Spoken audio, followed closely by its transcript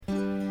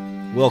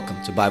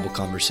Welcome to Bible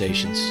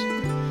Conversations.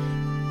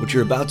 What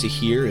you're about to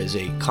hear is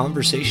a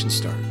conversation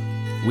starter.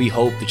 We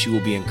hope that you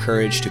will be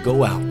encouraged to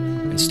go out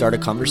and start a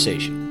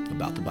conversation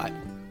about the Bible.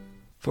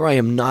 For I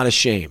am not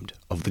ashamed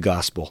of the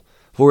gospel,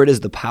 for it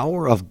is the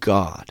power of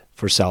God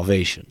for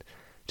salvation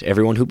to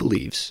everyone who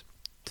believes,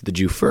 to the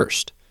Jew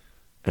first,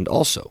 and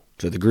also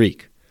to the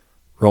Greek.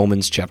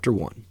 Romans chapter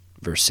 1,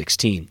 verse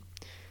 16.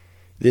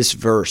 This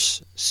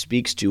verse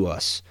speaks to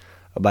us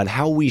about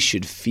how we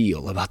should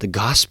feel about the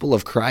gospel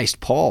of Christ.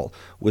 Paul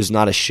was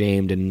not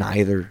ashamed, and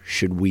neither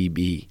should we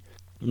be.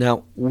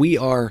 Now, we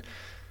are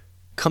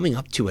coming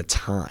up to a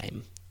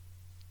time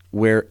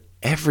where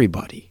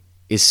everybody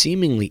is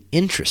seemingly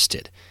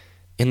interested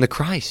in the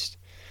Christ.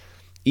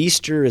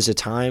 Easter is a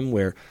time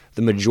where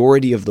the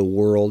majority of the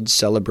world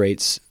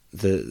celebrates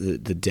the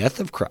death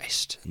of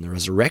Christ and the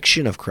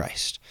resurrection of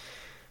Christ.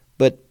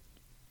 But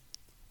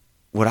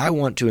what I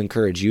want to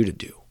encourage you to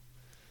do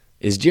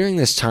is during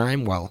this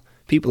time, while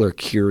people are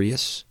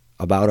curious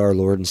about our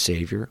Lord and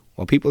Savior,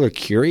 while people are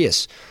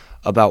curious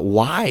about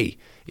why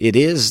it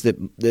is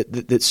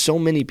that so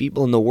many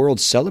people in the world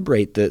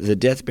celebrate the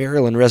death,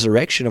 burial, and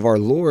resurrection of our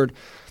Lord,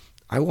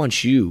 I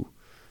want you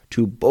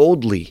to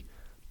boldly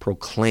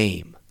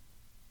proclaim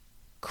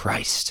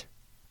Christ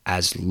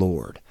as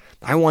Lord.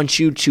 I want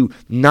you to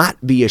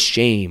not be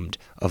ashamed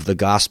of the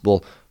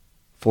gospel,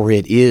 for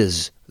it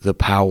is the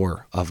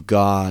power of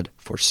God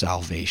for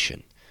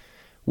salvation.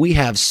 We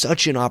have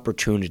such an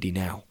opportunity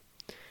now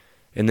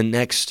in the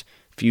next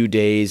few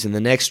days, in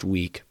the next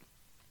week,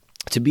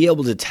 to be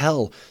able to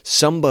tell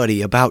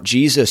somebody about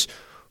Jesus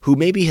who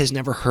maybe has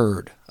never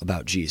heard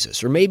about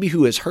Jesus, or maybe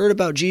who has heard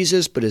about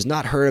Jesus but has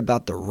not heard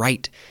about the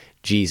right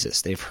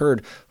Jesus. They've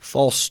heard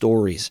false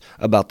stories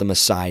about the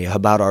Messiah,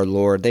 about our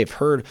Lord. They've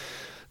heard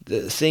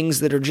the things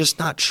that are just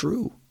not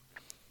true.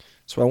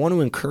 So I want to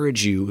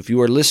encourage you, if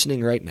you are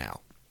listening right now,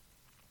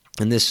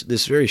 in this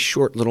very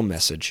short little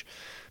message,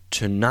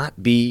 to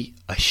not be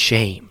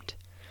ashamed.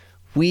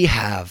 We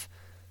have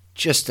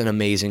just an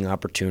amazing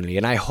opportunity,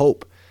 and I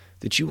hope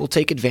that you will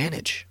take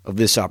advantage of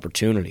this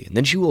opportunity and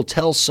that you will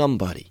tell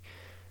somebody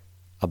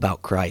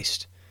about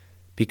Christ,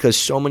 because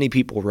so many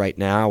people right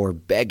now are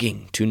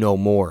begging to know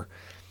more,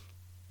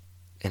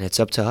 and it's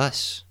up to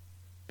us,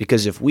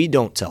 because if we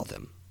don't tell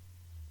them,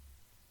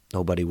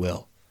 nobody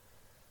will.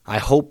 I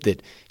hope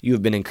that you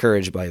have been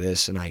encouraged by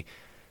this, and I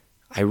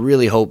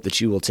really hope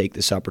that you will take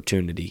this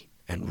opportunity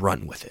and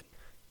run with it.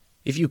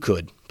 If you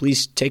could,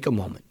 please take a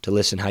moment to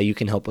listen how you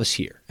can help us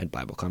here at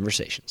Bible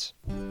Conversations.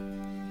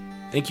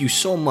 Thank you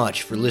so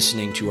much for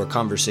listening to our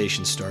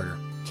conversation starter.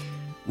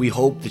 We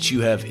hope that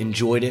you have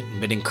enjoyed it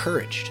and been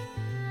encouraged.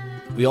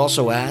 We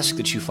also ask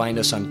that you find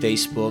us on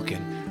Facebook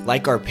and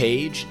like our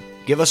page,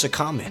 give us a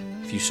comment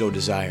if you so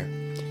desire.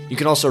 You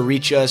can also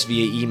reach us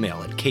via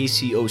email at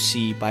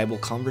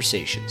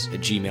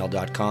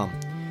kcocbibleconversations@gmail.com.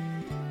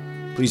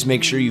 Please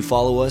make sure you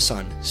follow us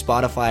on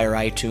Spotify or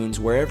iTunes,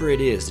 wherever it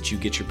is that you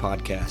get your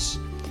podcasts.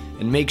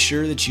 And make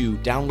sure that you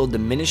download the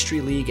Ministry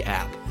League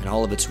app and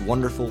all of its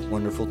wonderful,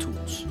 wonderful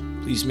tools.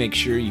 Please make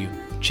sure you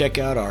check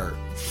out our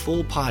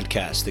full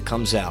podcast that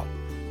comes out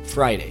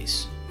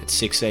Fridays at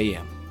 6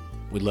 a.m.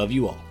 We love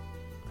you all.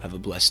 Have a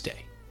blessed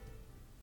day.